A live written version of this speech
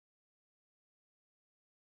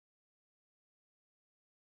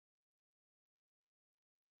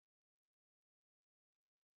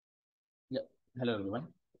Hello everyone.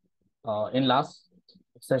 In last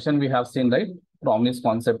session, we have seen right promise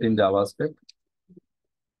concept in JavaScript,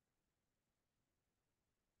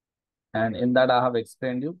 and in that I have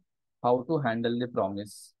explained you how to handle the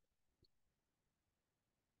promise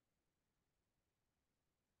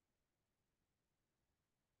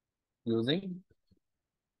using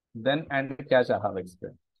then and catch. I have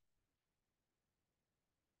explained.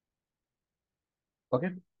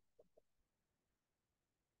 Okay.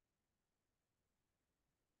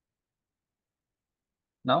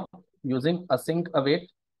 Now using async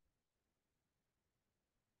await,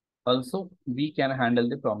 also we can handle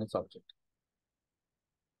the promise object.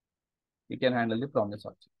 We can handle the promise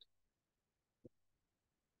object.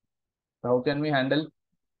 So how can we handle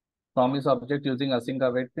promise object using async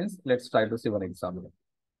await means? Let's try to see one example.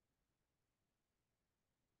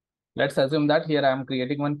 Let's assume that here I am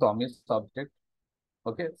creating one promise object.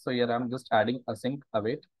 Okay, so here I am just adding async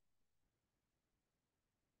await.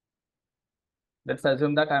 Let's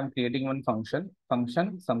assume that I'm creating one function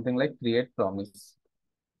something like create promise.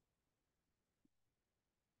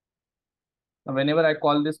 Now, whenever I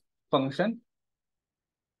call this function,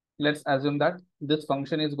 let's assume that this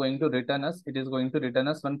function is going to return us, it is going to return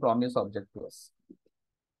us one promise object to us.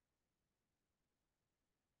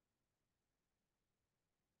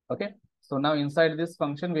 Okay. So now inside this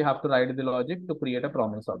function, we have to write the logic to create a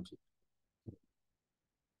promise object.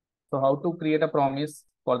 So how to create a promise?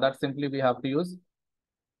 For that, simply we have to use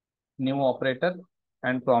new operator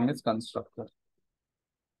and promise constructor.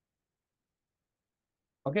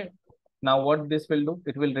 Okay. Now what this will do?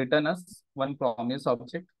 It will return us one promise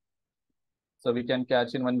object. So we can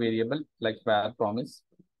catch in one variable like var promise.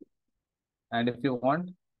 And if you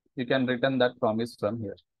want, you can return that promise from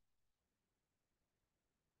here.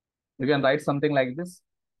 You can write something like this,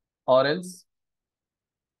 or else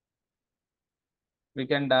we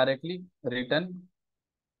can directly return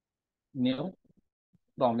new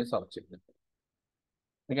promise object.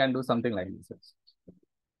 We can do something like this.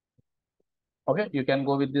 Okay, you can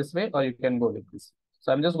go with this way or you can go with this.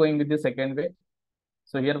 So I'm just going with the second way.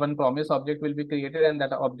 So here one promise object will be created and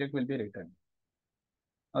that object will be returned.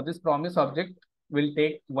 Now this promise object will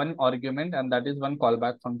take one argument and that is one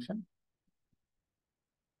callback function.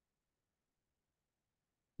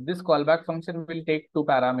 This callback function will take two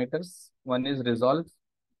parameters. One is resolve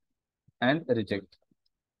and reject.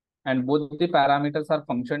 And both the parameters are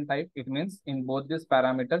function type. It means in both these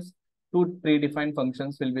parameters, two predefined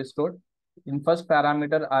functions will be stored. In first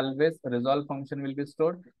parameter, always resolve function will be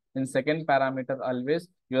stored. In second parameter, always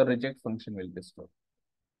your reject function will be stored.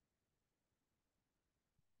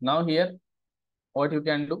 Now here, what you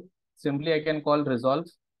can do, simply I can call resolve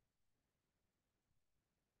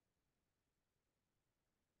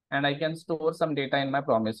and I can store some data in my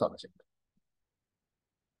promise object.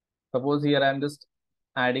 Suppose here I'm just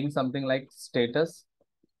adding something like status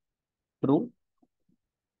true.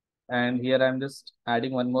 And here I'm just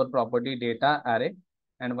adding one more property data array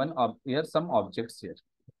and here some objects here.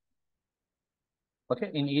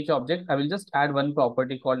 Okay, in each object, I will just add one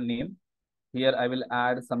property called name. Here I will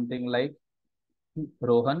add something like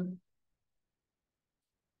Rohan.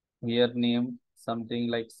 Here name something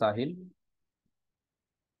like Sahil.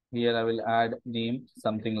 Here I will add name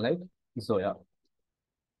something like Zoya.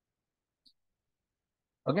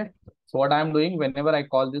 Okay, so what I am doing whenever I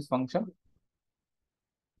call this function,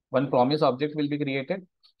 one promise object will be created.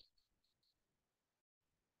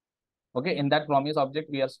 Okay, in that promise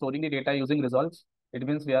object, we are storing the data using results. It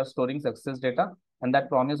means we are storing success data and that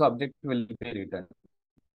promise object will be returned.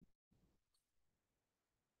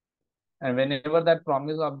 And whenever that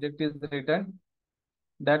promise object is returned,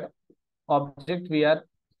 that object we are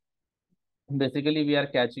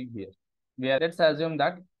catching here. Let's assume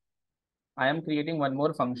that I am creating one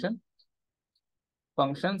more function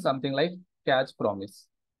something like catch promise.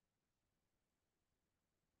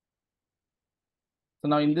 So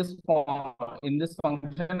now in this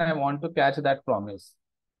function, I want to catch that promise.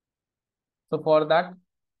 So for that,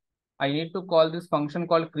 I need to call this function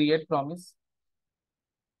called create promise.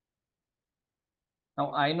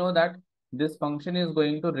 Now I know that this function is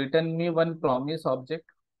going to return me one promise object.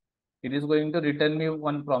 It is going to return me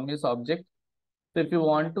one promise object. So if you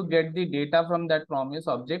want to get the data from that promise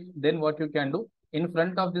object, then what you can do, in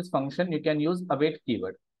front of this function, you can use await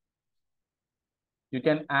keyword. You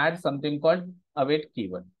can add something called await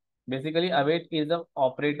keyword. Basically, await is an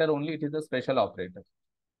operator only. It is a special operator.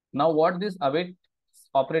 Now, what this await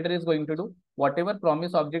operator is going to do, whatever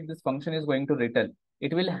promise object this function is going to return,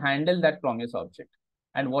 it will handle that promise object.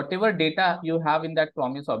 And whatever data you have in that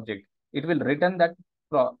promise object, it will return that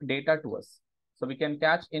data to us. So we can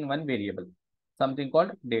catch in one variable, something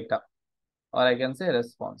called data. or I can say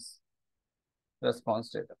response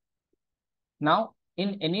data. Now,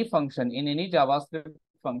 in any function, in any JavaScript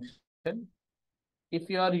function, if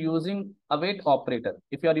you are using await operator,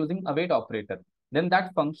 then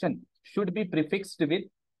that function should be prefixed with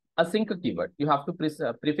async keyword. You have to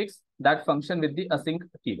prefix that function with the async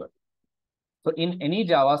keyword. So in any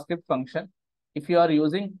JavaScript function, if you are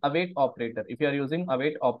using await operator,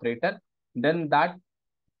 then that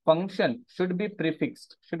function should be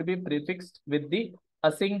prefixed with the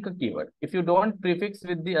async keyword. If you don't prefix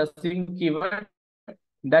with the async keyword,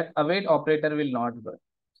 that await operator will not work.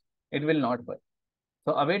 It will not work.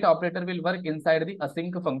 So await operator will work inside the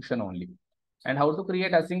async function only. And how to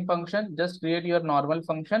create async function? Just create your normal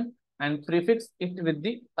function and prefix it with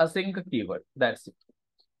the async keyword. That's it.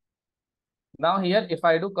 Now here, if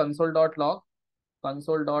I do console.log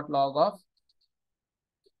of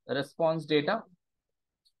response data,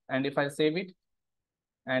 and if I save it,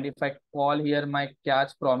 and if I call here my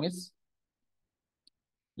catch promise,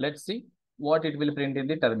 let's see what it will print in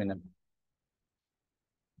the terminal.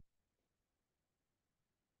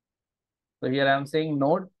 So here I am saying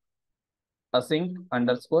node async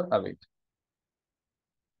underscore await.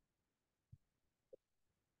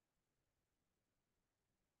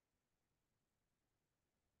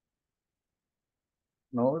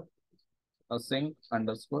 Node async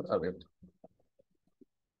underscore await.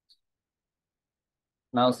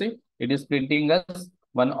 Now see, it is printing us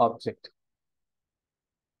one object.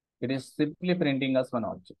 It is simply printing us one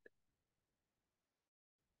object.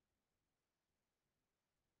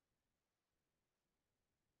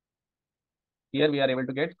 Here we are able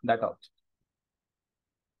to get that object.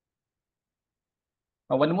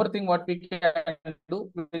 Now one more thing what we can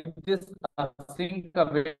do with this async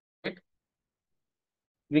await,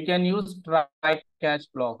 we can use try catch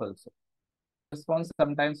block also. Response,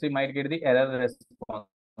 sometimes we might get the error response,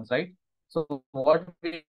 right? So what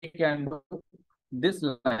we can do, this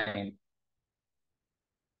line,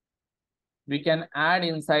 we can add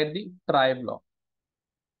inside the try block.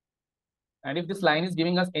 And if this line is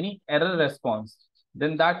giving us any error response,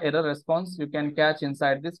 then that error response you can catch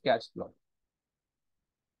inside this catch block.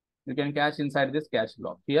 You can catch inside this catch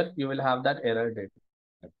block. Here you will have that error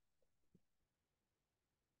data.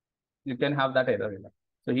 You can have that error data.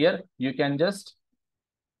 So here you can just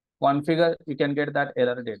configure, you can get that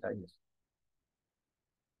error data here.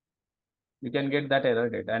 You can get that error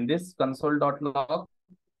data. And this console.log,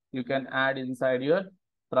 you can add inside your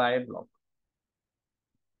try block.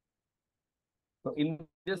 So in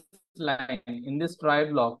this line, in this try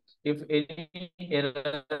block, if any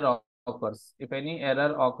error occurs,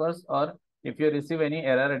 or if you receive any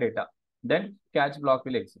error data, then catch block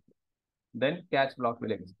will execute.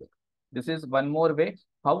 This is one more way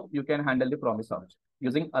how you can handle the promise object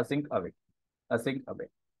using async await.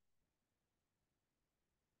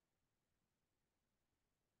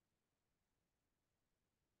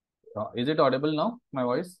 Is it audible now, my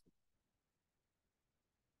voice?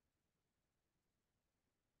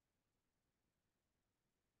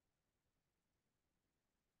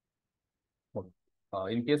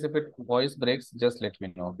 In case if it voice breaks, just let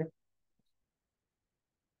me know, okay?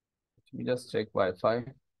 Let me just check Wi-Fi.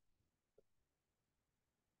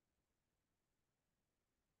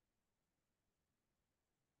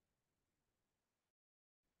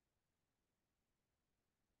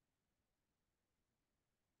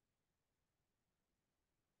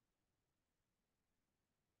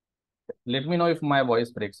 Let me know if my voice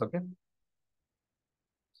breaks, okay?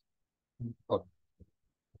 Okay.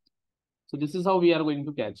 So this is how we are going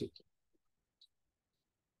to catch it.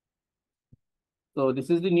 So this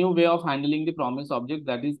is the new way of handling the promise object,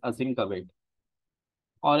 that is async await.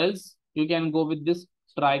 Or else you can go with this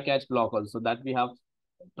try catch block also that we have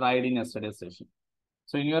tried in yesterday's session.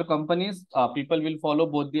 So in your companies, people will follow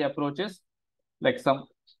both the approaches. Like some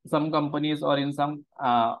companies or in some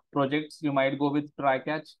projects, you might go with try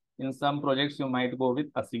catch. In some projects, you might go with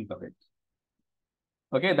async await.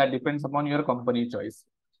 Okay, that depends upon your company choice.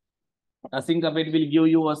 Async await will give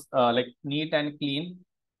you a like neat and clean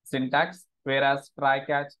syntax, whereas try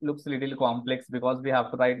catch looks a little complex because we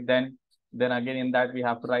have to write then again in that we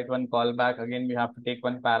have to write one callback, again we have to take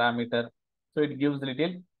one parameter. So it gives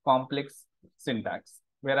little complex syntax,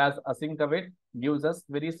 whereas async await gives us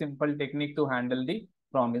very simple technique to handle the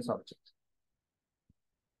promise object.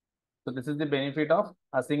 So this is the benefit of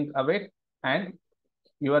async await and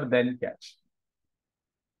your then catch.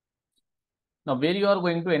 Now, where you are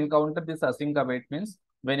going to encounter this async await means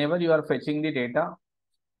whenever you are fetching the data,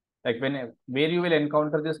 like where you will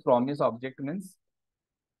encounter this promise object means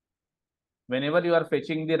whenever you are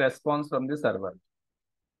fetching the response from the server.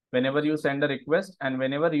 Whenever you send a request and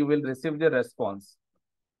whenever you will receive the response,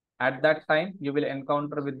 at that time, you will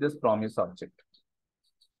encounter with this promise object.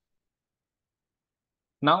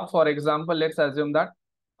 Now, for example, let's assume that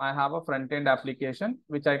I have a front-end application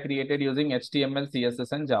which I created using HTML,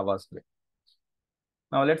 CSS, and JavaScript.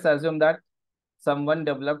 Now, let's assume that someone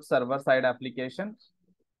developed server-side application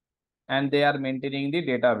and they are maintaining the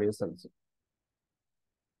database also.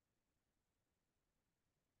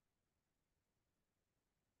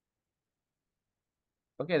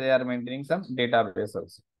 Okay, they are maintaining some database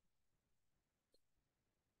also.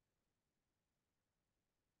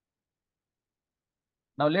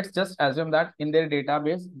 Now, let's just assume that in their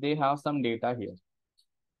database, they have some data here.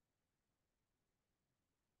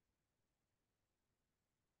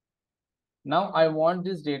 Now, I want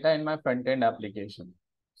this data in my front-end application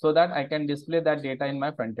so that I can display that data in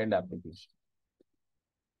my front-end application.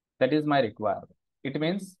 That is my requirement. It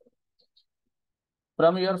means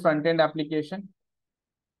from your front-end application,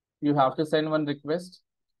 you have to send one request.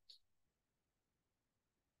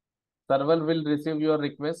 Server will receive your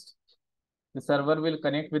request. The server will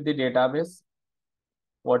connect with the database.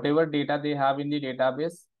 Whatever data they have in the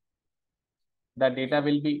database, that data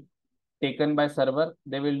will be taken by server.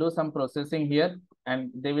 They will do some processing here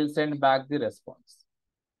and they will send back the response.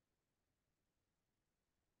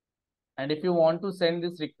 And if you want to send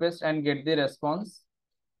this request and get the response,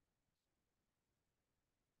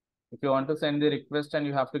 if you want to send the request and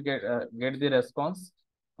you have to get the response,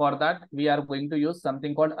 for that, we are going to use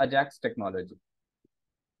something called Ajax technology.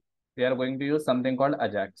 We are going to use something called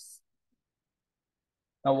Ajax.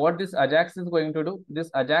 Now, what this Ajax is going to do, this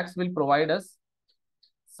Ajax will provide us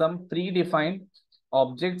some predefined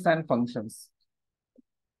objects and functions.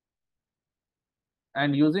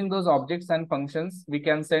 And using those objects and functions, we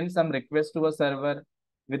can send some request to a server.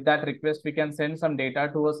 With that request, we can send some data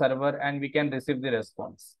to a server and we can receive the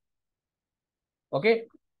response. Okay.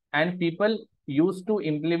 And people used to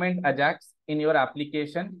implement Ajax in your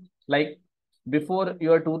application like before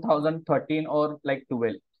your 2013 or like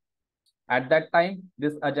 12. At that time,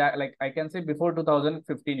 this Ajax, like I can say before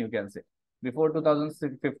 2015, you can say. Before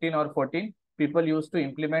 2015 or 14, people used to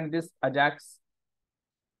implement this Ajax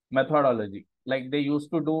methodology. Like they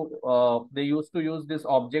used to use these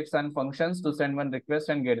objects and functions to send one request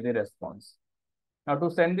and get the response. Now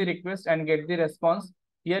to send the request and get the response,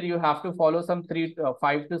 here you have to follow some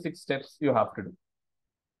 5 to 6 steps you have to do.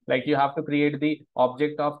 Like you have to create the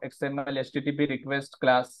object of XML HTTP request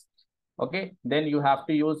class. Okay, then you have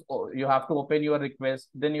to open your request,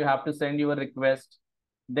 then you have to send your request,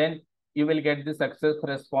 then you will get the success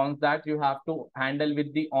response that you have to handle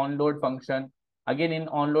with the onload function. Again, in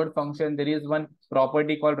onload function, there is one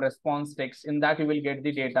property called response text. In that, you will get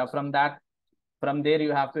the data. From there,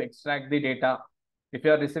 you have to extract the data. If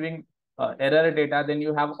you are receiving error data, then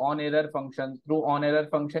you have on error function. Through on error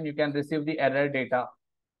function, you can receive the error data.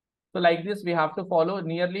 So like this, we have to follow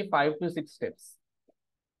nearly 5 to 6 steps.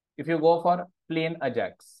 If you go for plain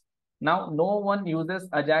Ajax. Now, no one uses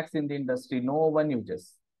Ajax in the industry. No one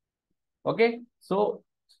uses. Okay. So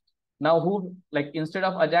now instead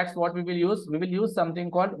of Ajax, what we will use? We will use something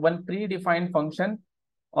called one predefined function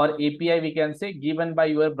or API, we can say, given by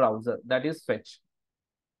your browser. That is fetch.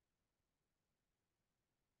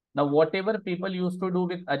 Now, whatever people used to do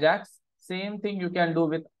with Ajax, same thing you can do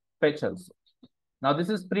with fetch also. Now, this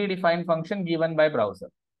is predefined function given by browser.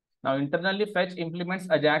 Now, internally fetch implements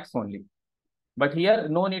Ajax only. But here,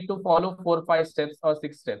 no need to follow 4, 5 steps or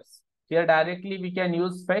 6 steps. Here, directly we can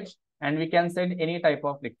use fetch and we can send any type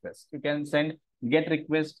of request. You can send get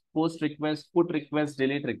request, post request, put request,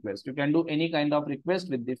 delete request. You can do any kind of request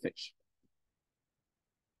with the fetch.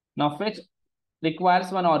 Now, fetch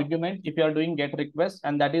requires one argument if you are doing get request,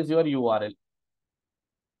 and that is your URL.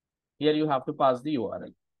 Here you have to pass the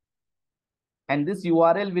URL. And this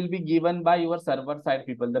URL will be given by your server side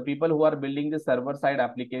people. The people who are building the server side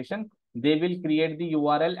application, they will create the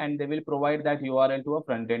URL and they will provide that URL to a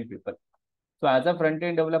front-end people. So as a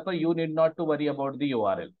front-end developer, you need not to worry about the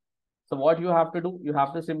URL. So what you have to do, you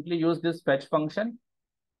have to simply use this fetch function.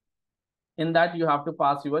 In that, you have to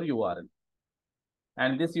pass your URL.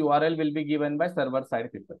 And this URL will be given by server side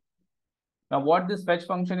people. Now, what this fetch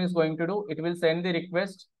function is going to do, it will send the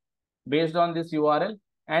request based on this URL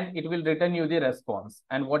and it will return you the response.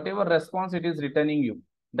 And whatever response it is returning you,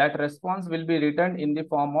 that response will be returned in the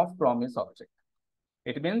form of promise object.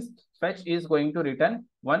 It means fetch is going to return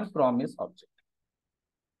one promise object.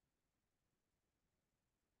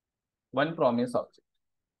 One promise object.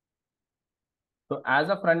 So as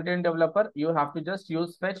a front-end developer, you have to just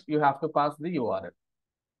use fetch. You have to pass the URL.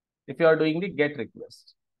 If you are doing the get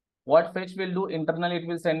request. What fetch will do internally, it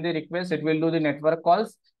will send the request, it will do the network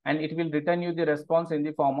calls, and it will return you the response in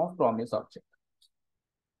the form of promise object.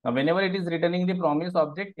 Now, whenever it is returning the promise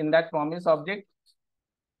object, in that promise object,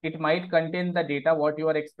 it might contain the data what you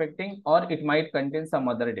are expecting, or it might contain some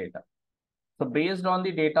other data. So based on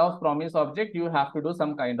the data of promise object, you have to do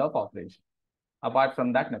some kind of operation. Apart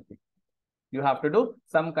from that, nothing. You have to do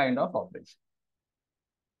some kind of operation.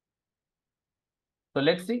 So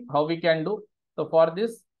let's see how we can do. So for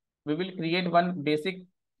this, we will create one basic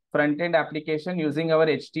front-end application using our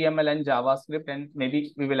HTML and JavaScript, and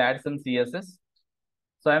maybe we will add some CSS.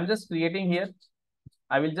 So I'm just creating here.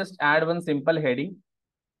 I will just add one simple heading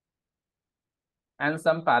and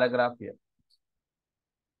some paragraph here.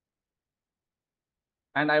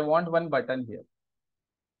 And I want one button here.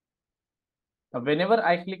 Now, whenever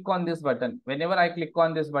I click on this button,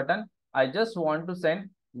 I just want to send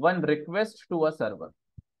one request to a server.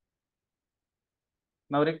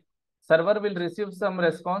 Now, server will receive some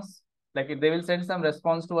response, like they will send some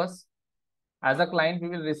response to us. As a client, we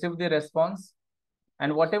will receive the response,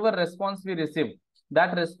 and whatever response we receive,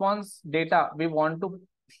 that response data we want to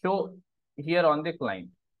show here on the client,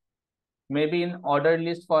 maybe in ordered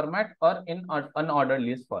list format or in unordered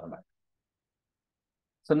list format.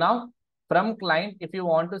 So now from client, if you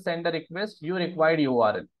want to send a request, you require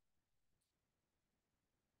URL.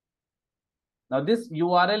 Now this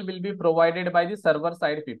URL will be provided by the server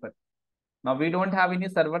side people. Now we don't have any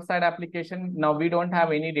server side application. Now we don't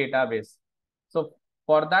have any database. So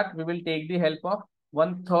for that, we will take the help of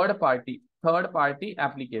one third party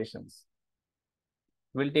applications.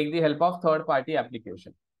 We'll take the help of third party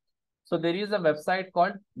application. So there is a website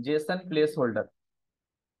called JSON placeholder.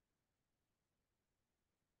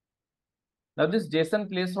 Now this JSON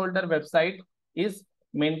placeholder website is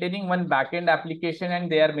maintaining one backend application,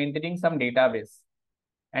 and they are maintaining some database.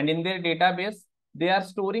 And in their database, they are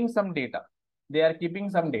storing some data. They are keeping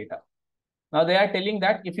some data. Now they are telling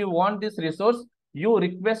that if you want this resource, you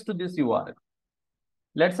request to this URL.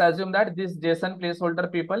 Let's assume that this JSON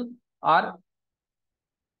placeholder people are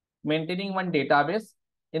maintaining one database.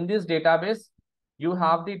 In this database, you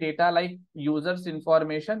have the data like users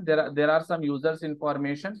information. There are some users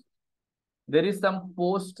information. There is some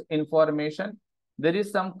post information. There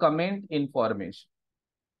is some comment information.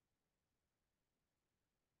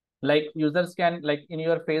 Like users can, like in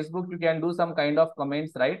your Facebook, you can do some kind of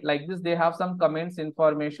comments, right? Like this, they have some comments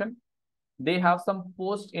information. They have some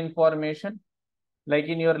post information. Like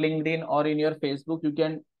in your LinkedIn or in your Facebook, you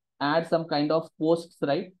can add some kind of posts,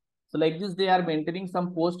 right? So like this, they are maintaining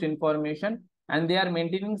some post information, and they are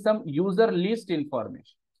maintaining some user list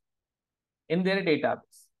information in their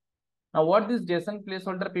database. Now, what this JSON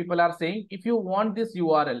placeholder people are saying, if you want this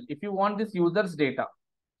URL, if you want this user's data,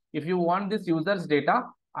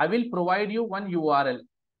 I will provide you one URL.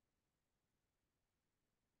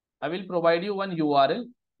 I will provide you one URL,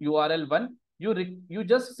 URL1. You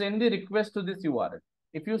just send the request to this URL.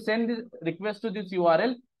 If you send the request to this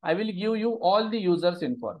URL, I will give you all the users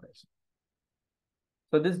information.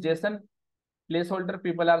 So this JSON placeholder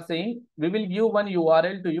people are saying, we will give one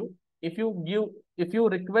URL to you. If you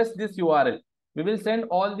request this URL, we will send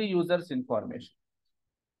all the users information.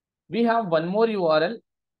 We have one more URL.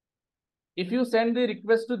 If you send the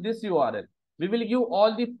request to this URL, we will give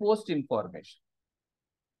all the post information.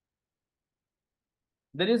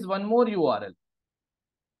 There is one more URL.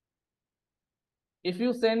 If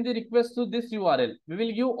you send the request to this URL, we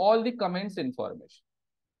will give all the comments information.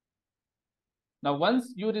 Now,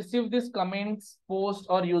 once you receive this comments, post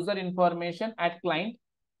or user information at client,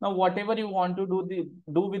 now whatever you want to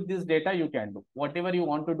do with this data, you can do. Whatever you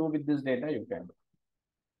want to do with this data, you can do.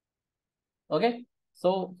 Okay.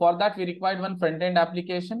 So for that, we required one front-end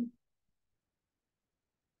application.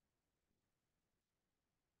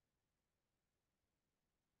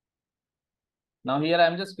 Now here I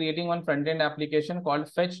am just creating one front-end application called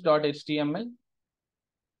fetch.html.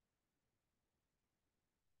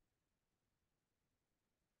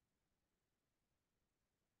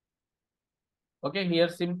 Okay, here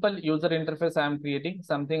simple user interface I am creating,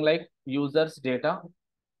 something like users data.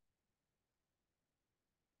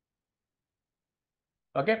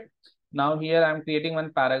 Okay, now here I am creating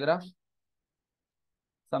one paragraph,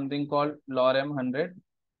 something called lorem 100.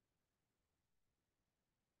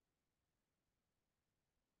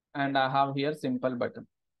 And I have here simple button,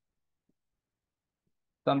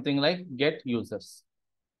 something like get users.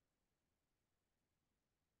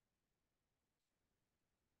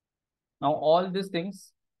 Now all these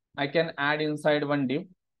things I can add inside one div.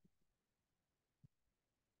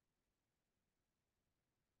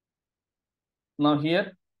 Now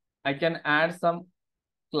here I can add some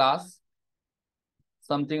class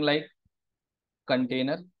something like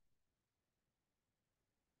container.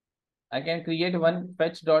 I can create one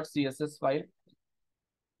fetch.css file.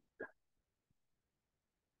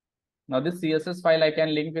 Now this CSS file I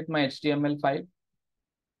can link with my HTML file.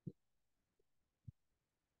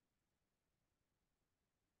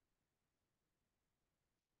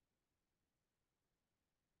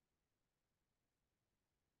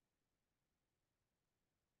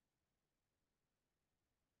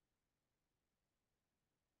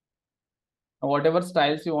 Whatever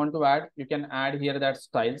styles you want to add, you can add here that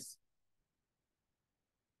styles.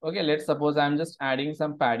 Okay, let's suppose I'm just adding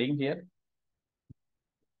some padding here,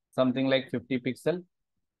 something like 50 pixel.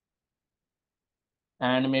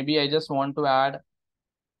 And maybe I just want to add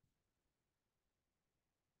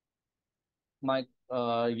my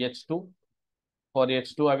H2. For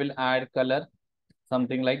H2, I will add color,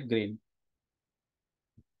 something like green.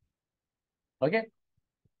 Okay.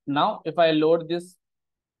 Now, if I load this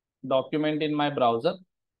document in my browser,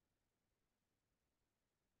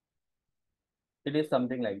 it is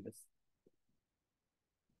something like this.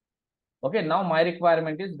 Okay, now my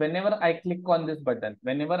requirement is whenever I click on this button,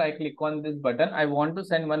 I want to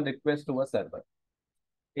send one request to a server.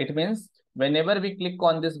 It means whenever we click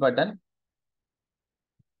on this button,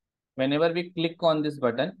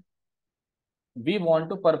 we want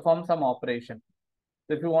to perform some operation.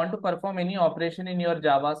 So if you want to perform any operation in your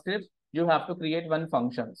JavaScript, you have to create one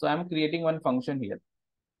function. So I'm creating one function here,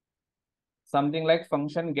 something like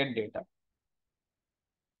function get data.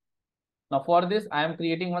 Now for this, I am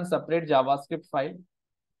creating one separate JavaScript file.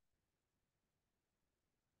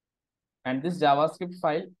 And this JavaScript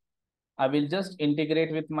file, I will just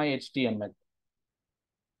integrate with my HTML.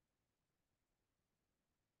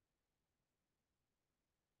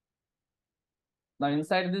 Now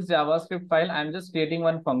inside this JavaScript file, I'm just creating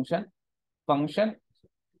one function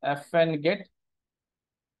fn get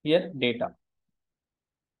here data.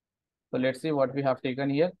 So let's see what we have taken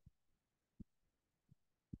here.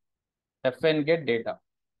 Fn get data.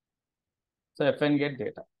 So fn get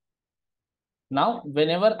data. Now,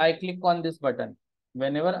 whenever I click on this button,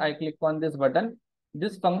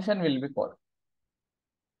 this function will be called.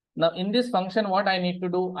 Now, in this function, what I need to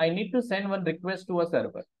do, I need to send one request to a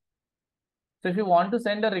server. So if you want to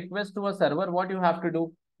send a request to a server, what you have to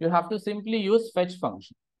do? You have to simply use fetch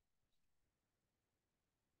function.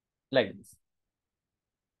 Like this.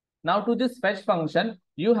 Now, to this fetch function,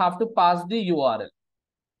 you have to pass the URL.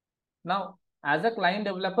 Now, as a client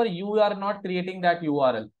developer, you are not creating that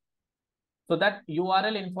URL. So that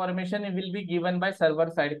URL information will be given by server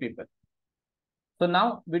side people. So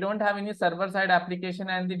now we don't have any server side application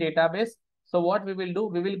and the database. So what we will do,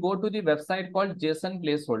 we will go to the website called JSON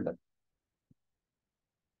placeholder.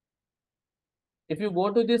 If you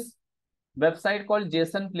go to this website called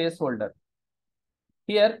JSON placeholder,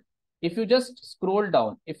 here, if you just scroll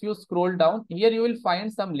down, here you will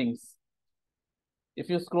find some links. If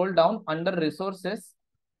you scroll down under resources,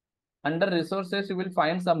 you will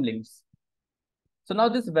find some links. So now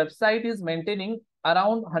this website is maintaining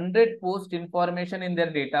around 100 post information in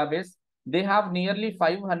their database. They have nearly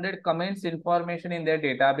 500 comments information in their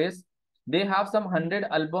database. They have some 100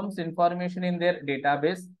 albums information in their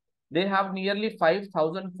database. They have nearly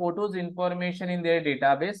 5,000 photos information in their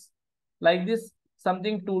database. Like this,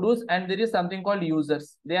 something to dos, and there is something called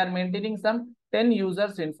users. They are maintaining some 10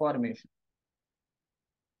 users information.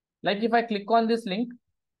 Like if I click on this link,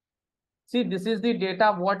 see, this is the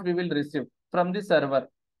data what we will receive from the server.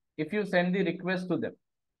 If you send the request to them,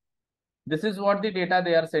 this is what the data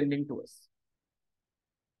they are sending to us.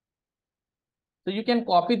 So you can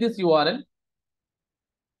copy this URL,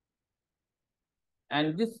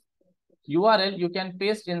 and this URL you can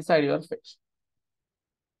paste inside your fetch.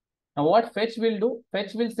 Now what fetch will do?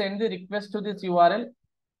 Fetch will send the request to this URL.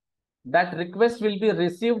 That request will be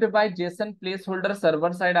received by JSON placeholder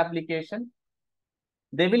server side application.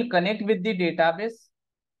 They will connect with the database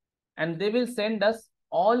and they will send us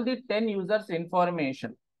all the 10 users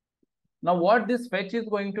information. Now what this fetch is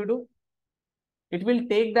going to do? It will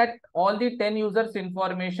take that all the 10 users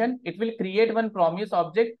information, it will create one promise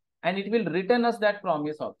object and it will return us that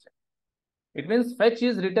promise object. It means fetch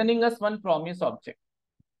is returning us one promise object.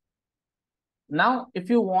 Now, if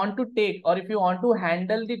you want to take or if you want to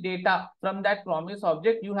handle the data from that promise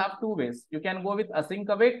object, you have two ways. You can go with async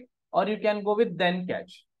await or you can go with then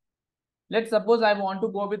catch. Let's suppose I want to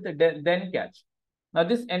go with the then catch. Now,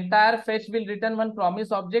 this entire fetch will return one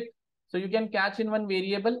promise object. So you can catch in one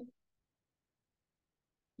variable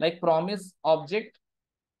like promise object.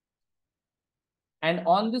 And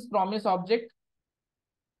on this promise object,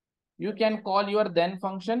 you can call your then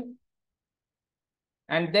function.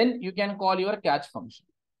 and then you can call your catch function.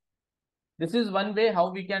 This is one way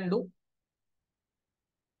how we can do.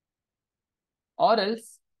 Or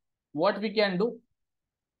else what we can do,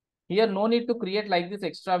 here no need to create like this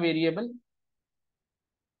extra variable.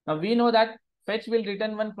 Now we know that fetch will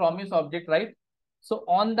return one promise object, right? So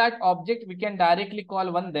on that object, we can directly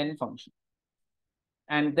call one then function.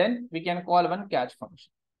 And then we can call one catch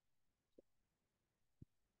function.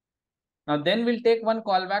 Now then we'll take one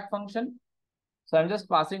callback function. So I'm just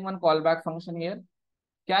passing one callback function here.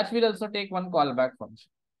 Catch will also take one callback function.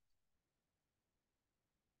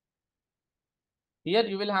 Here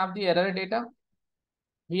you will have the error data.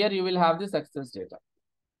 Here you will have the success data.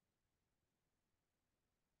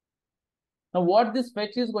 Now what this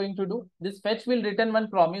fetch is going to do, this fetch will return one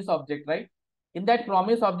promise object, right? In that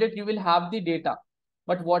promise object, you will have the data.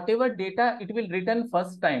 But whatever data it will return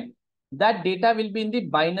first time, that data will be in the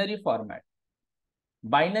binary format.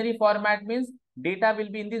 Binary format means data will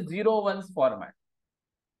be in the 0 1s format.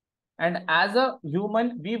 And as a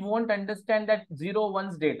human, we won't understand that 0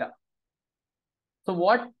 1s data. So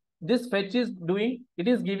what this fetch is doing, it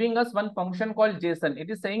is giving us one function called JSON. It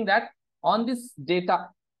is saying that on this data,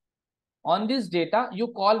 you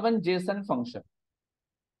call one JSON function.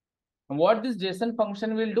 And what this JSON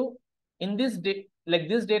function will do, in this like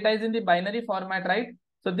this data is in the binary format, right?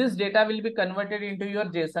 So this data will be converted into your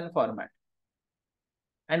JSON format.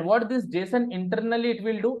 And what this JSON internally it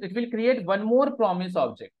will do, it will create one more promise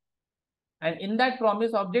object. And in that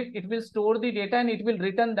promise object, it will store the data and it will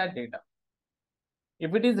return that data.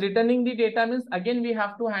 If it is returning the data means again we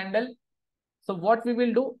have to handle. So what we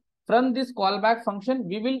will do, from this callback function,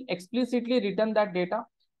 we will explicitly return that data.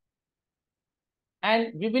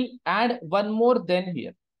 And we will add one more then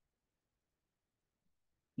here.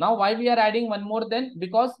 Now why we are adding one more then?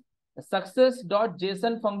 Because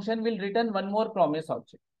success.json function will return one more promise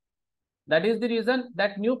object. That is the reason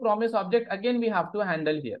that new promise object again we have to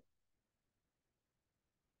handle here.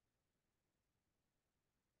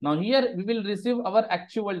 Now here we will receive our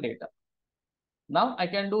actual data. Now I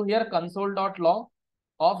can do here console.log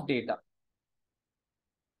of data.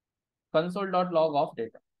 Console.log of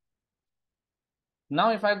data.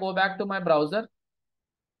 Now if I go back to my browser,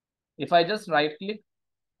 if I just right click,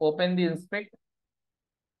 open the inspect.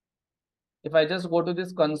 If I just go to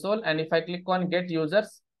this console and if I click on get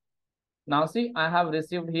users, now see I have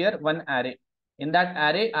received here one array. In that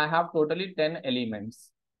array, I have totally 10 elements.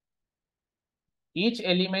 Each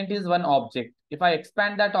element is one object. If I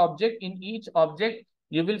expand that object, in each object,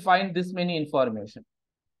 you will find this many information.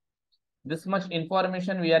 This much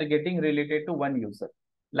information we are getting related to one user.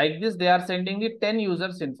 Like this, they are sending the 10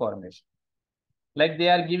 users information. Like they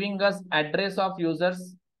are giving us address of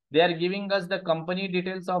users. They are giving us the company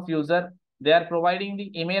details of user. They are providing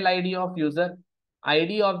the email ID of user,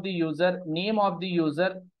 ID of the user, name of the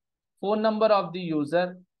user, phone number of the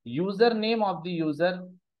user, username of the user.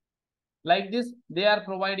 Like this, they are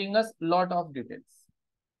providing us lot of details.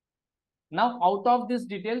 Now, out of these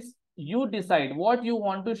details, you decide what you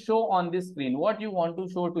want to show on this screen, what you want to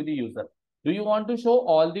show to the user. Do you want to show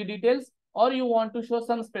all the details or you want to show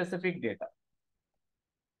some specific data?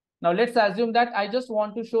 Now, let's assume that I just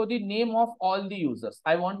want to show the name of all the users.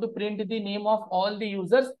 I want to print the name of all the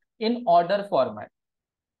users in order format.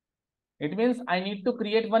 It means I need to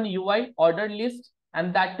create one UI ordered list,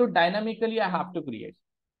 and that too dynamically I have to create.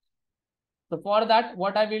 So for that,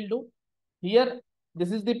 what I will do here,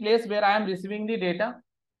 this is the place where I am receiving the data.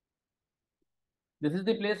 This is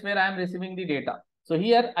the place where I am receiving the data. So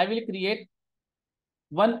here I will create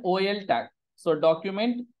one OL tag. So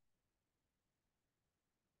document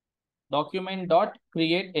dot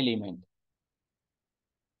create element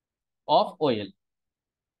of OL,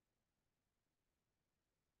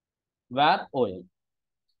 where OL.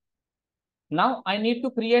 Now I need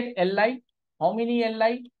to create LI. How many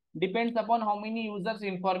LI? Depends upon how many users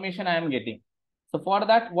information I am getting. So for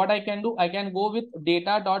that, what I can do, I can go with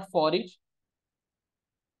data.forEach.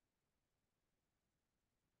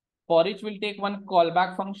 For each will take one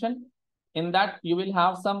callback function. In that, you will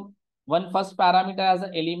have one first parameter as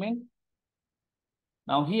an element.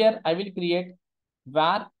 Now here I will create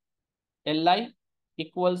var li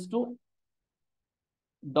equals to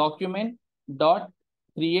document dot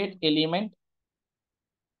create element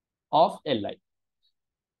of li.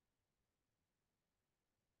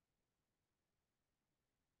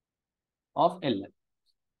 Of li.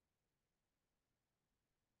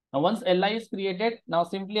 Now once li is created, now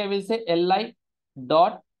simply I will say li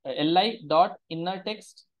dot inner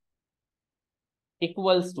text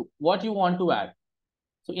equals to what you want to add.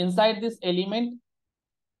 So inside this element,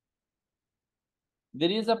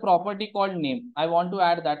 there is a property called name. I want to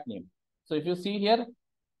add that name. So if you see here,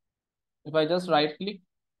 If I just right click,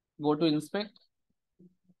 go to inspect,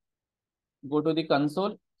 go to the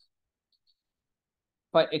console.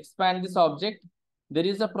 If I expand this object, there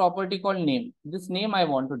is a property called name. This name I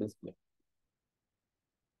want to display.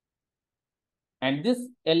 And this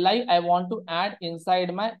li I want to add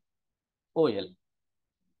inside my OL.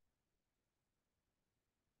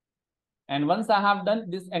 And once I have done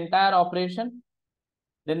this entire operation,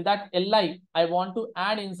 then that li I want to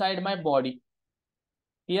add inside my body.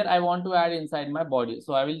 Here I want to add inside my body.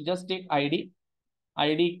 So I will just take ID.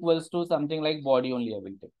 ID equals to something like body only I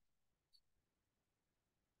will take.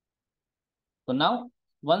 So now,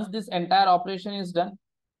 once this entire operation is done,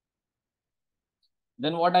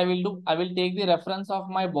 then what I will do, I will take the reference of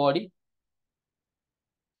my body.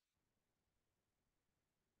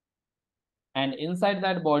 And inside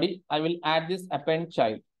that body, I will add this append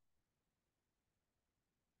child.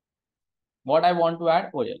 What I want to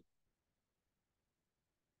add, OL.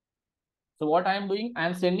 So what I am doing, I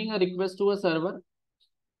am sending a request to a server.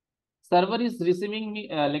 Server is receiving me,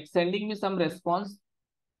 sending me some response.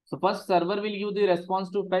 So first server will give the response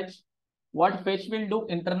to fetch. What fetch will do,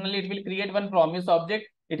 internally it will create one promise object.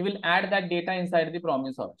 It will add that data inside the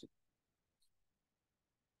promise object.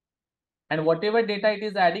 And whatever data it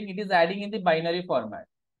is adding in the binary format.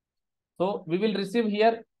 So we will receive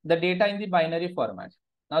here the data in the binary format.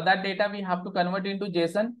 Now that data we have to convert into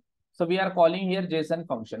JSON. So we are calling here JSON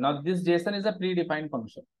function. Now this JSON is a predefined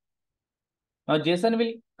function. Now JSON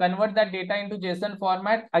will convert that data into JSON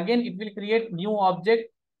format. Again, it will create new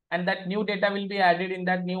object and that new data will be added in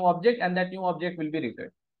that new object and that new object will be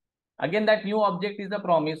returned. Again, that new object is a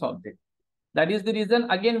promise object. That is the reason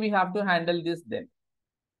again we have to handle this then.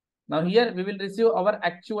 Now here we will receive our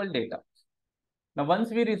actual data. Now once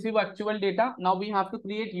we receive actual data, now we have to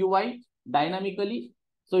create UI dynamically.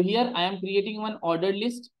 So here I am creating one ordered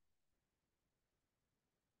list.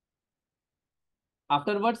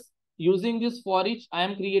 Afterwards, using this for each, I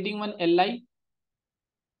am creating one li.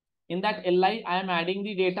 In that li, I am adding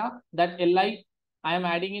the data. That li I am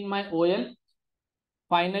adding in my OL.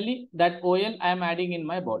 Finally, that OL I am adding in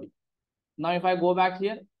my body. Now if I go back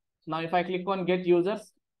here, now if I click on get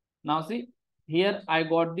users, now see, here I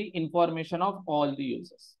got the information of all the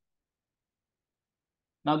users.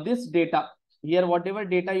 Now this data, here whatever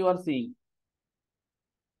data you are seeing,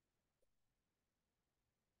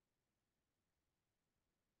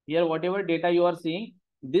 here whatever data you are seeing,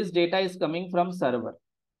 this data is coming from server.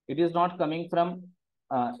 It is not coming from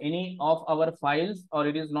any of our files, or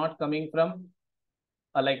it is not coming from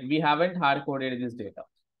like we haven't hard coded this data.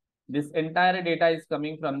 This entire data is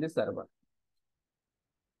coming from the server.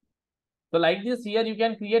 So like this, here you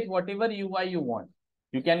can create whatever UI you want.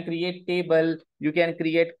 You can create table, you can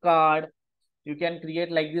create card, you can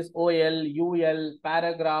create like this OL, UL,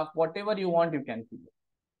 paragraph, whatever you want, you can create.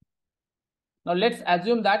 Now let's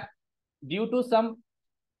assume that due to some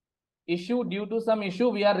issue,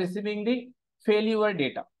 we are receiving the failure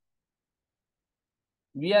data.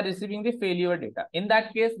 We are receiving the failure data. In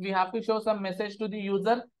that case, we have to show some message to the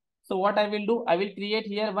user. So what I will do, I will create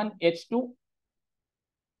here one H2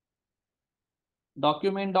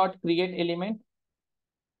 document.create element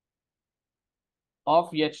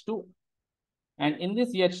of H2. And in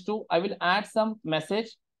this H2, I will add some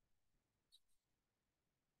message,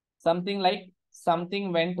 something like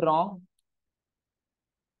something went wrong.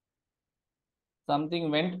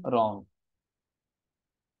 Something went wrong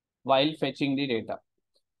while fetching the data.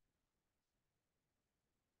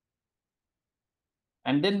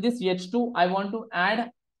 And then this H2, I want to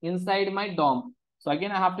add inside my DOM. So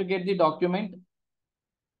again, I have to get the document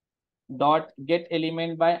dot get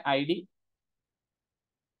element by ID.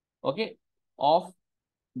 Okay, of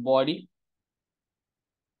body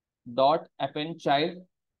dot append child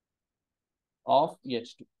of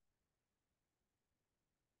H2.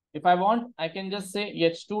 If I want, I can just say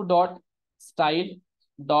H2 dot style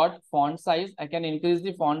dot font size. I can increase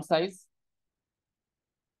the font size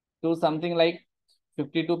to something like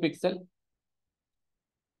 52 pixel.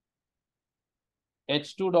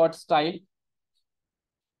 H2 dot style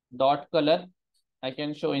dot color, I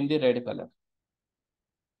can show in the red color.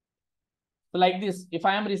 So like this, if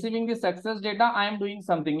I am receiving the success data, I am doing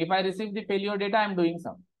something. If I receive the failure data, I am doing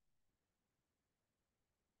something.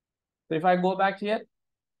 So if I go back here,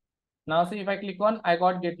 now see if I click on, I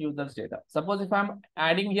got get users data. Suppose if I'm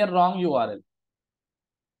adding here wrong URL.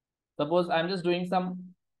 Suppose I'm just doing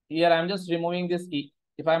some, here I'm just removing this E.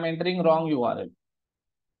 If I'm entering wrong URL.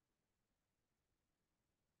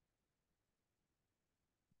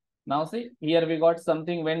 Now see, here we got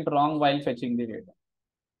something went wrong while fetching the data.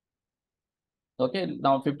 Okay,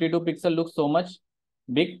 now 52 pixel looks so much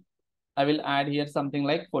big. I will add here something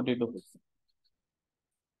like 42%.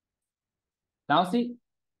 Now see,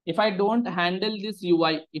 if I don't handle this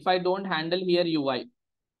UI, if I don't handle here UI,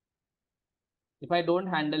 if I don't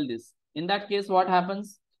handle this, in that case, what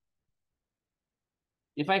happens?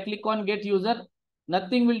 If I click on get user,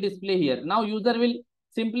 nothing will display here. Now user will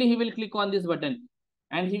simply, he will click on this button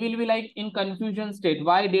and he will be like in confusion state.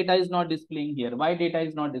 Why data is not displaying here? Why data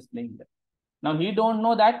is not displaying here? Now he don't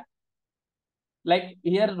know that like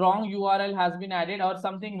here wrong URL has been added or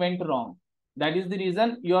something went wrong. That is the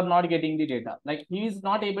reason you are not getting the data. Like he is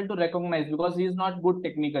not able to recognize because he is not good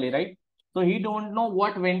technically, right? So he don't know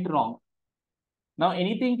what went wrong. Now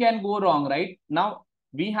anything can go wrong, right? Now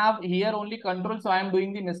we have here only control, so I am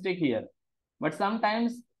doing the mistake here. But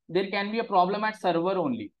sometimes there can be a problem at server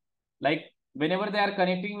only. Like whenever they are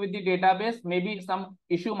connecting with the database, maybe some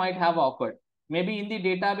issue might have occurred. Maybe in the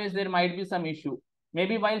database there might be some issue.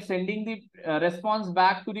 Maybe while sending the response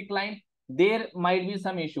back to the client, there might be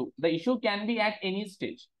some issue. The issue can be at any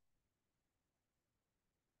stage.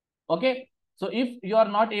 Okay. So if you are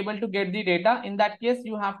not able to get the data, in that case,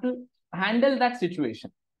 you have to handle that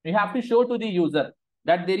situation. You have to show to the user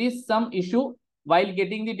that there is some issue while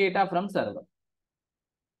getting the data from server.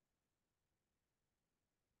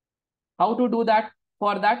 How to do that?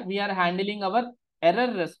 For that, we are handling our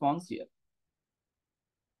error response here.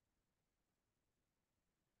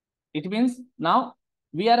 It means now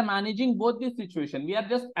we are managing both the situation. We are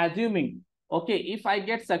just assuming, okay, if I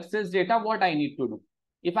get success data, what I need to do?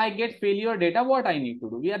 If I get failure data, what I need to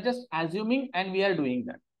do? We are just assuming and we are doing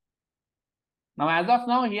that. Now, as of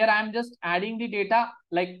now, here I am just adding the data,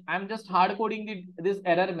 like I'm just hard coding this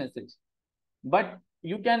error message. But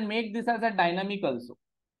you can make this as a dynamic also.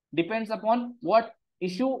 Depends upon what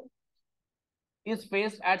issue is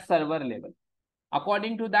faced at server level.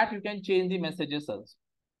 According to that, you can change the messages also.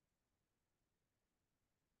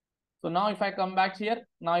 So now if I come back here,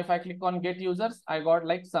 now if I click on get users, I got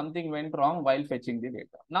like something went wrong while fetching the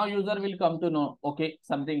data. Now user will come to know, okay,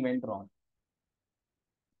 something went wrong.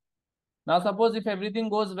 Now suppose if everything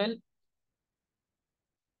goes well,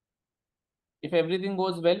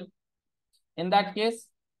 in that case,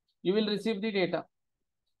 you will receive the data.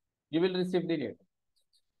 You will receive the data.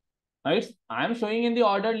 Now I am showing in the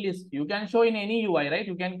ordered list. You can show in any UI, right?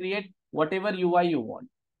 You can create whatever UI you want.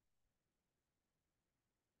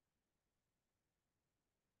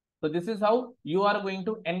 So this is how you are going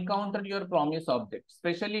to encounter your promise object.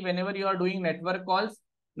 Especially whenever you are doing network calls,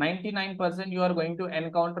 99% you are going to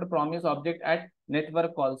encounter promise object at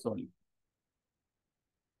network calls only.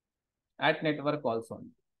 At network calls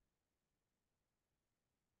only.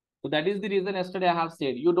 So that is the reason yesterday I have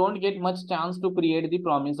said you don't get much chance to create the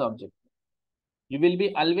promise object. You will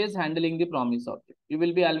be always handling the promise object. You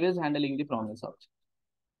will be always handling the promise object.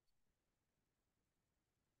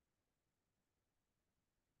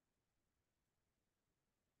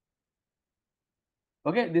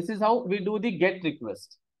 Okay, this is how we do the get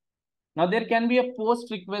request. Now there can be a post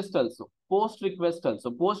request also. Post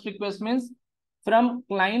request means from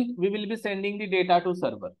client, we will be sending the data to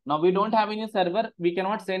server. Now we don't have any server. We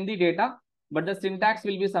cannot send the data, but the syntax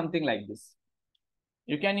will be something like this.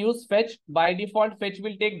 You can use fetch. By default, fetch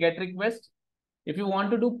will take get request. If you want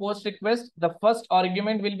to do post request, the first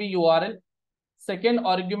argument will be URL. Second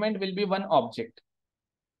argument will be one object.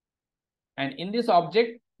 And in this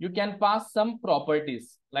object, you can pass some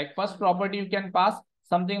properties. Like first property, you can pass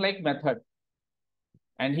something like method.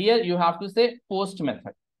 And here you have to say post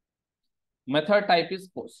method. Method type is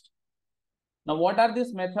post. Now, what are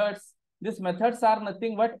these methods? These methods are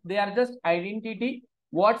nothing but they are just identity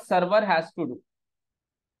what server has to do.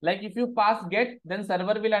 Like if you pass get, then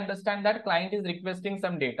server will understand that client is requesting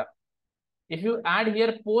some data. If you add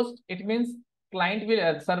here post, it means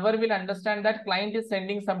server will understand that client is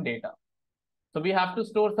sending some data. So we have to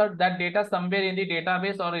store that data somewhere in the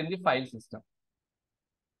database or in the file system.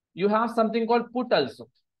 You have something called put also.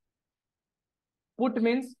 Put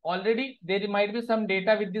means already there might be some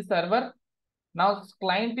data with the server. Now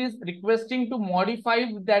client is requesting to modify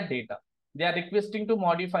that data. They are requesting to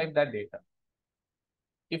modify that data.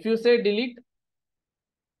 If you say delete,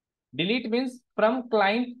 delete means from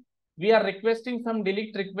client, we are requesting some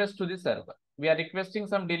delete request to the server. We are requesting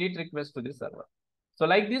some delete request to the server. So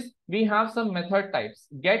like this, we have some method types: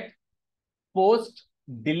 get, post,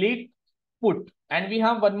 delete, put, and we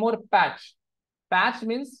have one more patch. Patch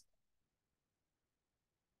means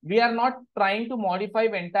we are not trying to modify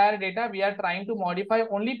entire data. We are trying to modify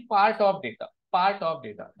only part of data. Part of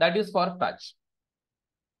data. That is for patch.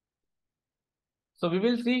 So we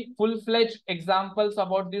will see full-fledged examples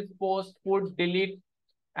about this post, put, delete,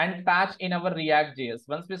 and patch in our React.js.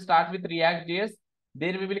 Once we start with React.js,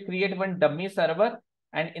 There we will create one dummy server,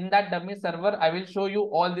 and in that dummy server, I will show you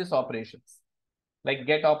all these operations like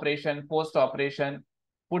get operation, post operation,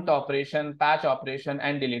 put operation, patch operation,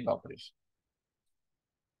 and delete operation.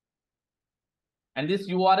 And these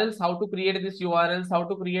URLs, how to create these URLs, how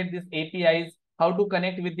to create these APIs, how to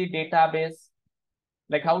connect with the database,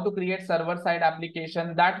 like how to create server-side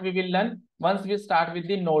application, that we will learn once we start with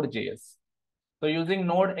the Node.js. So using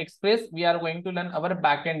Node Express, we are going to learn our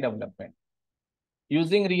backend development.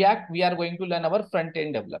 Using React, we are going to learn our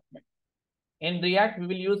front-end development. In React, we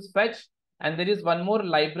will use fetch, and there is one more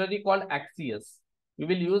library called Axios. We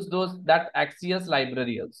will use that Axios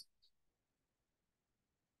library also.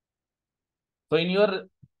 So in your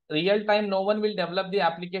real time, no one will develop the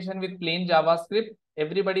application with plain JavaScript.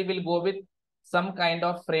 Everybody will go with some kind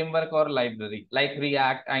of framework or library like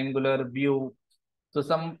React, Angular, Vue.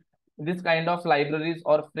 So this kind of libraries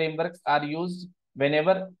or frameworks are used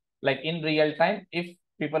whenever, like in real time, if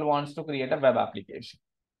people wants to create a web application.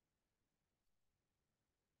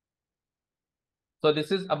 So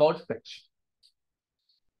this is about fetch.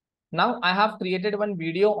 Now I have created one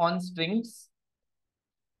video on strings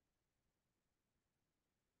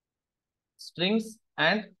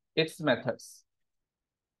and its methods.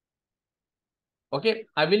 Okay,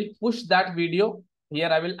 I will push that video. Here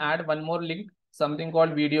I will add one more link, something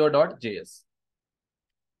called video.js.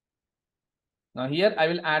 Now here I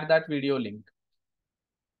will add that video link.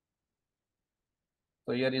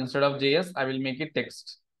 So here instead of JS, I will make it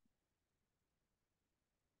text.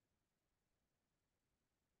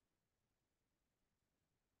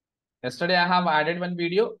 Yesterday I have added one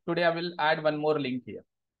video. Today I will add one more link here.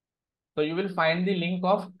 So you will find the link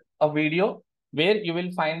of a video where you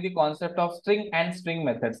will find the concept of string and string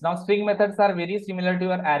methods. Now string methods are very similar to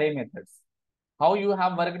your array methods. How you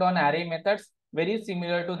have worked on array methods, very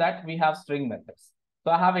similar to that we have string methods.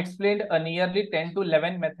 So I have explained nearly 10 to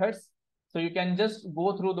 11 methods. So you can just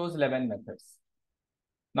go through those 11 methods.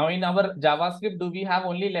 Now in our JavaScript, do we have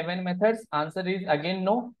only 11 methods? Answer is again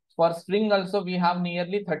no. For string also we have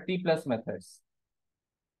nearly 30 plus methods.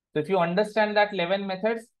 So if you understand that 11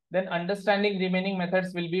 methods, then understanding remaining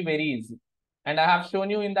methods will be very easy. And I have shown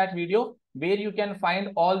you in that video where you can find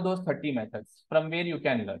all those 30 methods from where you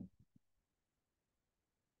can learn.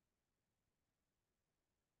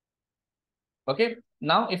 Okay,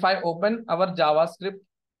 now if I open our JavaScript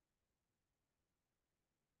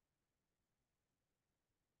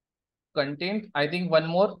content, I think one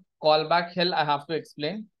more callback hell I have to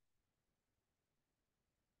explain.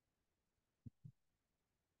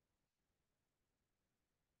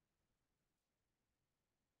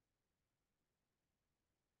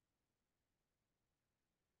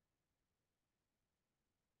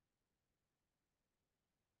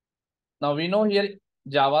 Now we know here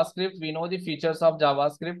JavaScript, we know the features of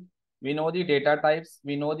JavaScript, we know the data types,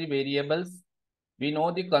 we know the variables, we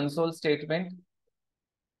know the console statement.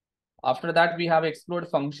 After that, we have explored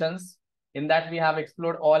functions. In that, we have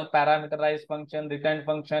explored all parameterized function, return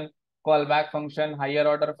function, callback function, higher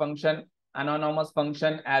order function, anonymous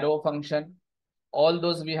function, arrow function. All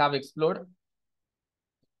those we have explored.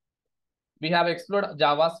 We have explored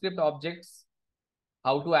JavaScript objects,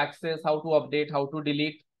 how to access, how to update, how to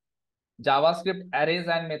delete, JavaScript arrays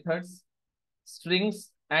and methods,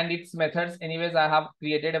 strings and its methods. Anyways, I have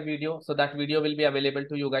created a video, so that video will be available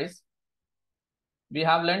to you guys. We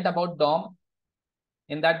have learned about DOM.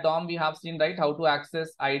 In that DOM, we have seen, right, how to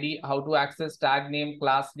access ID, how to access tag name,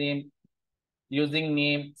 class name, using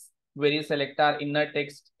names, query selector, inner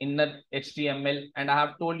text, inner HTML, and I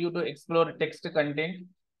have told you to explore text content.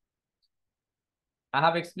 I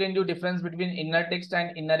have explained you difference between inner text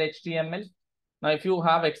and inner HTML. Now, if you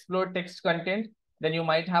have explored text content, then you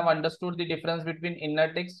might have understood the difference between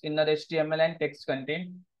inner text, inner HTML, and text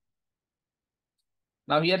content.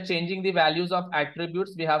 Now here changing the values of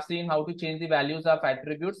attributes, we have seen how to change the values of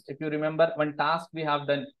attributes. If you remember one task we have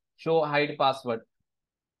done, show hide password.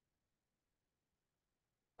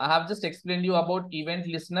 I have just explained you about event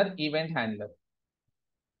listener, event handler.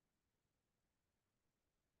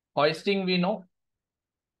 Hoisting we know.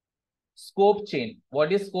 Scope chain.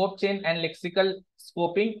 What is scope chain and lexical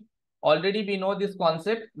scoping? Already we know this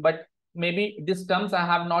concept, but maybe these terms I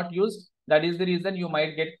have not used. That is the reason you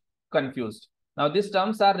might get confused. Now, these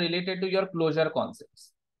terms are related to your closure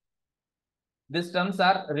concepts. These terms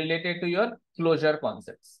are related to your closure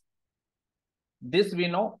concepts. This we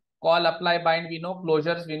know, call, apply, bind we know,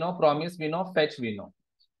 closures we know, promise we know, fetch we know.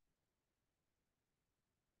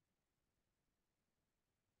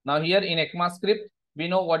 Now here in ECMAScript, we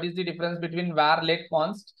know what is the difference between var, let,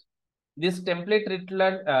 const. This template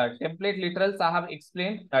literals I have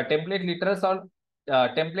explained. Template literals or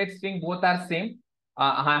template string both are same.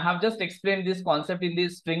 I have just explained this concept in the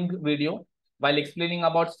string video. While explaining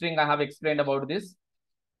about string, I have explained about this.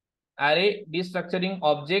 Array destructuring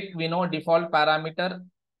object, we know default parameter,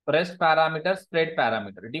 rest parameter, spread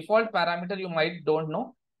parameter. Default parameter you might don't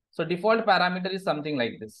know. So default parameter is something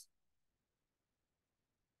like this.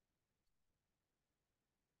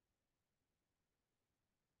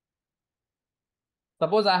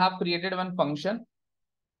 Suppose I have created one function.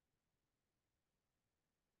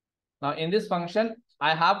 Now in this function,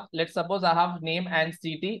 I have, let's suppose I have name and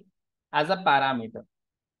city as a parameter.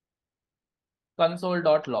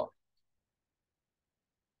 Console.log.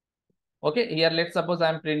 Okay, here let's suppose I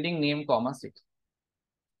am printing name comma city.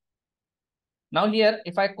 Now here,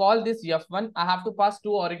 if I call this f1, I have to pass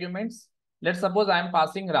two arguments. Let's suppose I am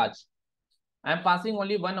passing Raj. I am passing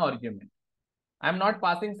only one argument. I am not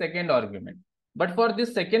passing second argument. But for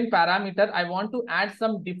this second parameter, I want to add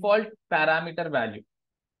some default parameter value.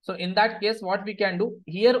 So in that case, what we can do,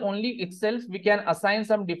 here only itself, we can assign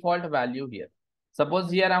some default value here. Suppose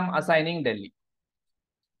here I'm assigning Delhi.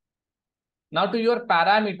 Now to your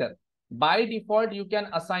parameter, by default, you can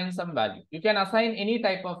assign some value. You can assign any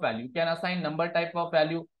type of value. You can assign number type of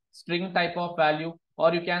value, string type of value,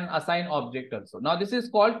 or you can assign object also. Now this is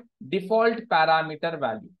called default parameter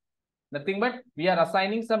value. Nothing but we are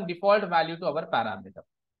assigning some default value to our parameter.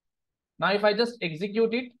 Now if I just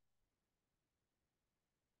execute it,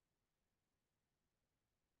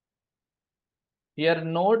 here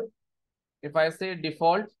node, if I say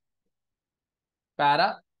default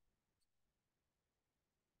para,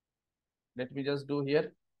 let me just do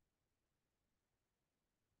here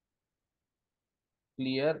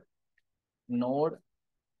clear node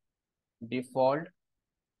default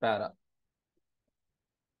para.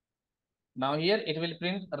 Now here it will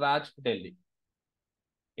print Raj Delhi.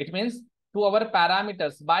 It means to our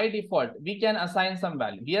parameters by default, we can assign some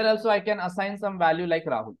value. Here also I can assign some value like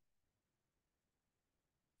Rahul.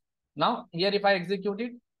 Now here if I execute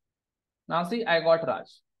it, now see I got Raj.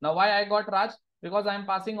 Now why I got Raj? Because I am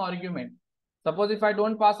passing argument. Suppose if I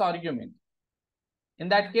don't pass argument, in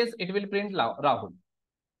that case it will print Rahul.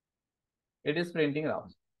 It is printing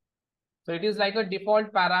Rahul. So it is like a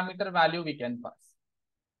default parameter value we can pass.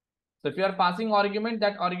 So if you are passing argument,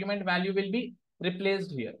 that argument value will be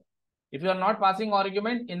replaced here. If you are not passing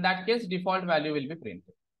argument, in that case, default value will be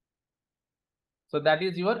printed. So that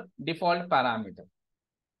is your default parameter.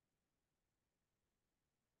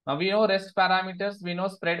 Now we know rest parameters, we know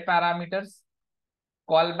spread parameters,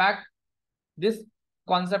 callback. This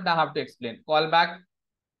concept I have to explain. Callback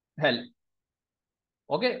hell.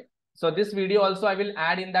 Okay. So this video also I will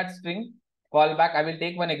add in that string callback. I will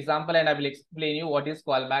take one example and I will explain you what is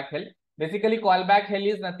callback hell. Basically, callback hell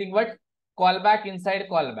is nothing but callback inside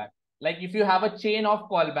callback. Like if you have a chain of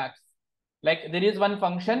callbacks, like there is one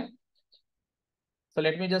function. So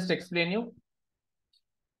let me just explain you.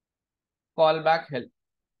 Callback hell.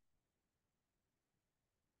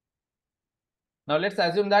 Now let's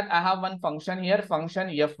assume that I have one function here, function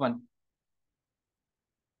f1.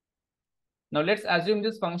 Now let's assume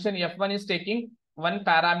this function f1 is taking one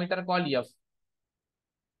parameter called f.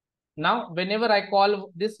 Now whenever I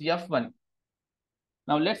call this f1,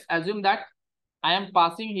 now let's assume that I am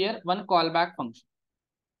passing here one callback function.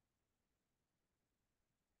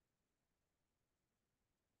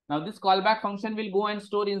 Now this callback function will go and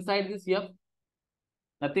store inside this f.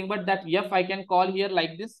 Nothing but that f I can call here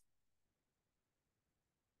like this.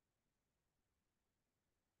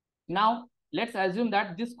 Now let's assume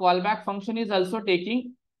that this callback function is also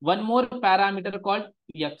taking one more parameter called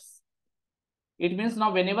x. It means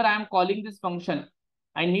now whenever I am calling this function,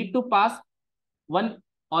 I need to pass one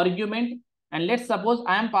argument, and let's suppose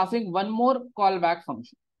I am passing one more callback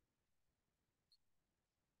function.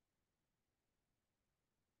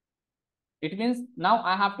 It means now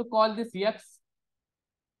I have to call this x.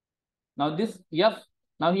 Now this f,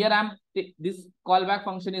 now here I am, this callback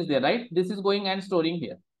function is there, right? This is going and storing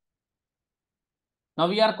here. Now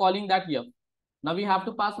we are calling that f. Now we have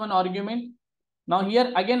to pass one argument. Now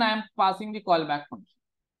here again I am passing the callback function.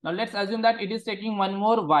 Now let's assume that it is taking one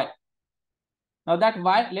more y. Now that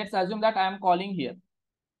y, let's assume that I am calling here.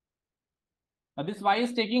 Now this y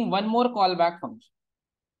is taking one more callback function.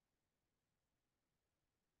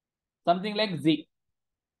 Something like z.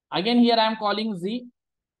 Again here I am calling z.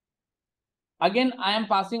 Again I am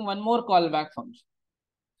passing one more callback function.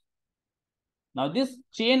 Now this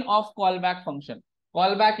chain of callback function,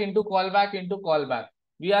 callback into callback into callback,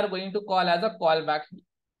 we are going to call as a callback.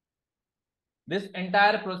 This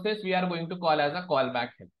entire process we are going to call as a callback.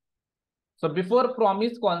 So before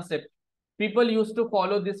promise concept, people used to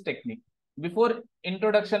follow this technique before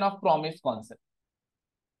introduction of promise concept.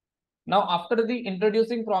 Now, after the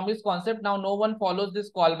introducing promise concept, now no one follows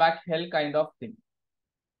this callback hell kind of thing.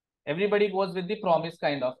 Everybody goes with the promise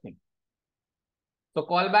kind of thing. So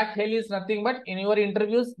callback hell is nothing but in your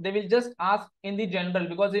interviews, they will just ask in the general,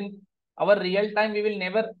 because in our real time, we will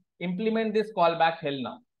never implement this callback hell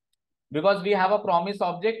now, because we have a promise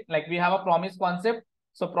object, like we have a promise concept.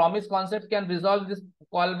 So promise concept can resolve this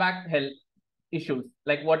callback hell issues.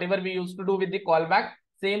 Like whatever we used to do with the callback,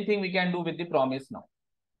 same thing we can do with the promise now.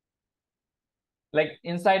 Like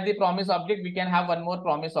inside the promise object, we can have one more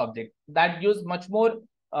promise object that gives much more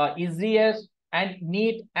easier and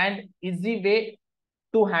neat and easy way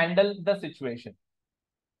to handle the situation.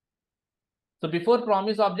 So before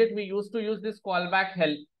promise object, we used to use this callback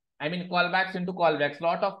help. I mean callbacks into callbacks.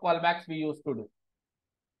 Lot of callbacks we used to do.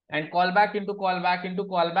 And callback into callback into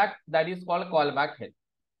callback, that is called callback help.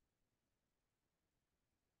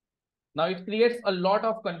 Now it creates a lot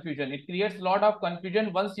of confusion. It creates a lot of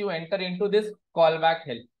confusion once you enter into this callback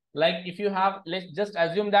help. Like if you have, let's just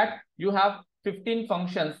assume that you have 15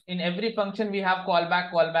 functions. In every function, we have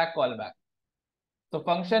callback, callback, callback. So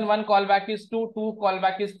function 1 callback is 2, 2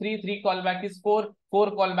 callback is 3, 3 callback is 4,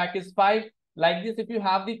 4 callback is 5. Like this, if you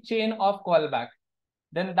have the chain of callback,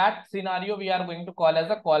 then that scenario we are going to call as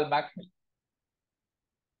a callback help.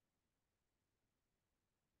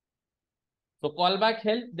 So callback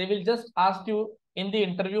help, they will just ask you in the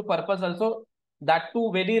interview purpose also. That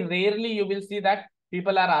too, very rarely you will see that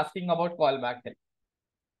people are asking about callback help,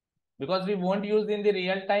 because we won't use in the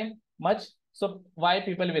real time much. So why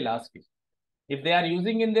people will ask you? If they are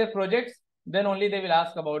using in their projects, then only they will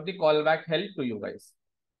ask about the callback help to you guys.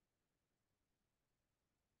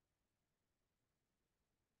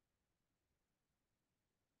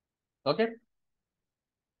 Okay.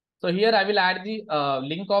 So here I will add the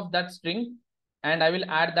link of that string, and I will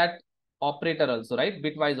add that operator also, right?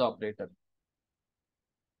 Bitwise operator.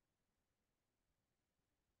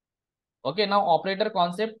 Okay, now operator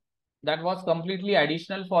concept, that was completely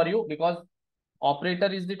additional for you, because operator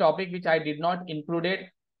is the topic which I did not include it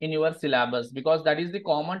in your syllabus, because that is the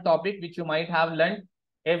common topic which you might have learned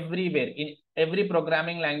everywhere. In every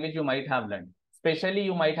programming language you might have learned, especially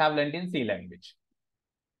you might have learned in C language.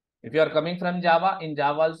 If you are coming from Java, in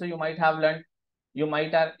Java also you might have learned. You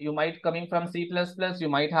might coming from C++, you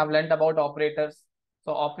might have learned about operators.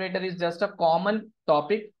 So operator is just a common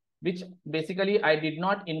topic which basically I did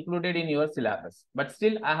not include it in your syllabus, but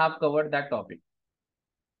still I have covered that topic.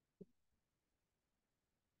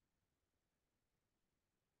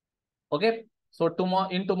 Okay. So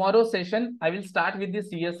in tomorrow's session, I will start with the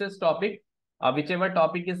CSS topic. Whichever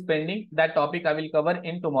topic is pending, that topic I will cover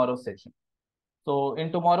in tomorrow's session. So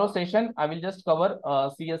in tomorrow's session, I will just cover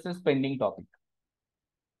CSS pending topic.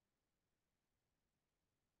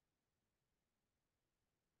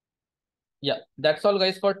 Yeah, that's all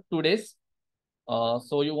guys for today's.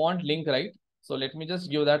 So you want link, right? So let me just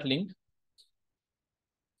give that link.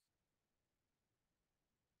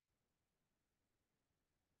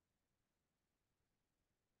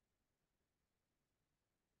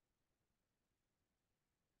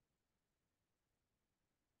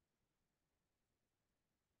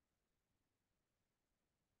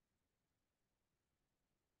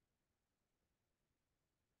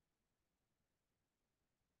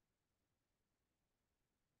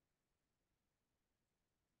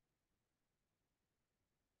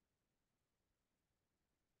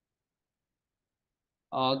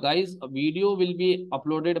 Guys, a video will be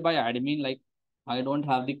uploaded by admin. Like I don't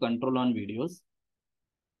have the control on videos.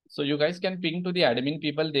 So you guys can ping to the admin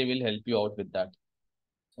people. They will help you out with that.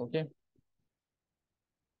 Okay.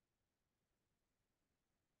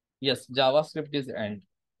 Yes, JavaScript is end.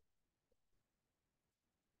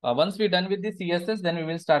 Once we're done with the CSS, then we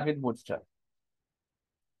will start with Bootstrap.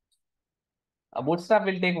 Bootstrap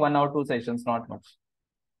will take 1 or 2 sessions, not much.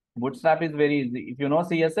 Bootstrap is very easy. If you know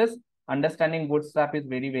CSS, understanding Bootstrap is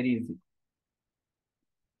very, very easy.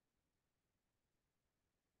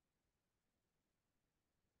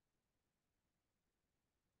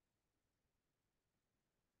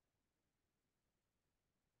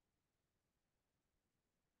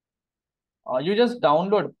 You just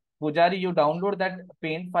download, Pujari, you download that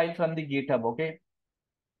paint file from the GitHub, okay?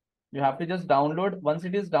 You have to just download. Once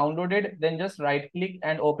it is downloaded, then just right click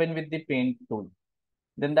and open with the paint tool.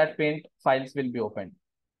 Then that paint files will be opened.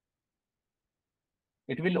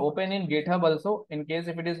 It will open in GitHub also. In case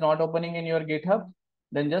if it is not opening in your GitHub,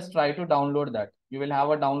 then just try to download that. You will have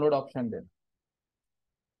a download option there.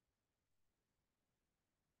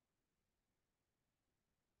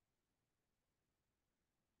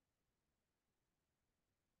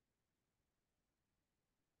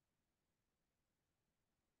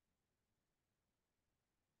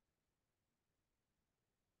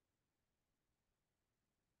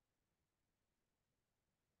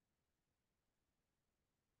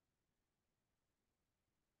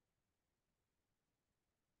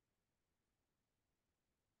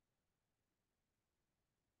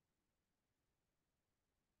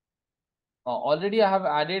 Already I have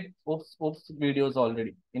added oops videos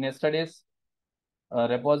already in yesterday's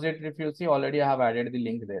repository. If you see, already I have added the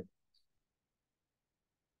link there.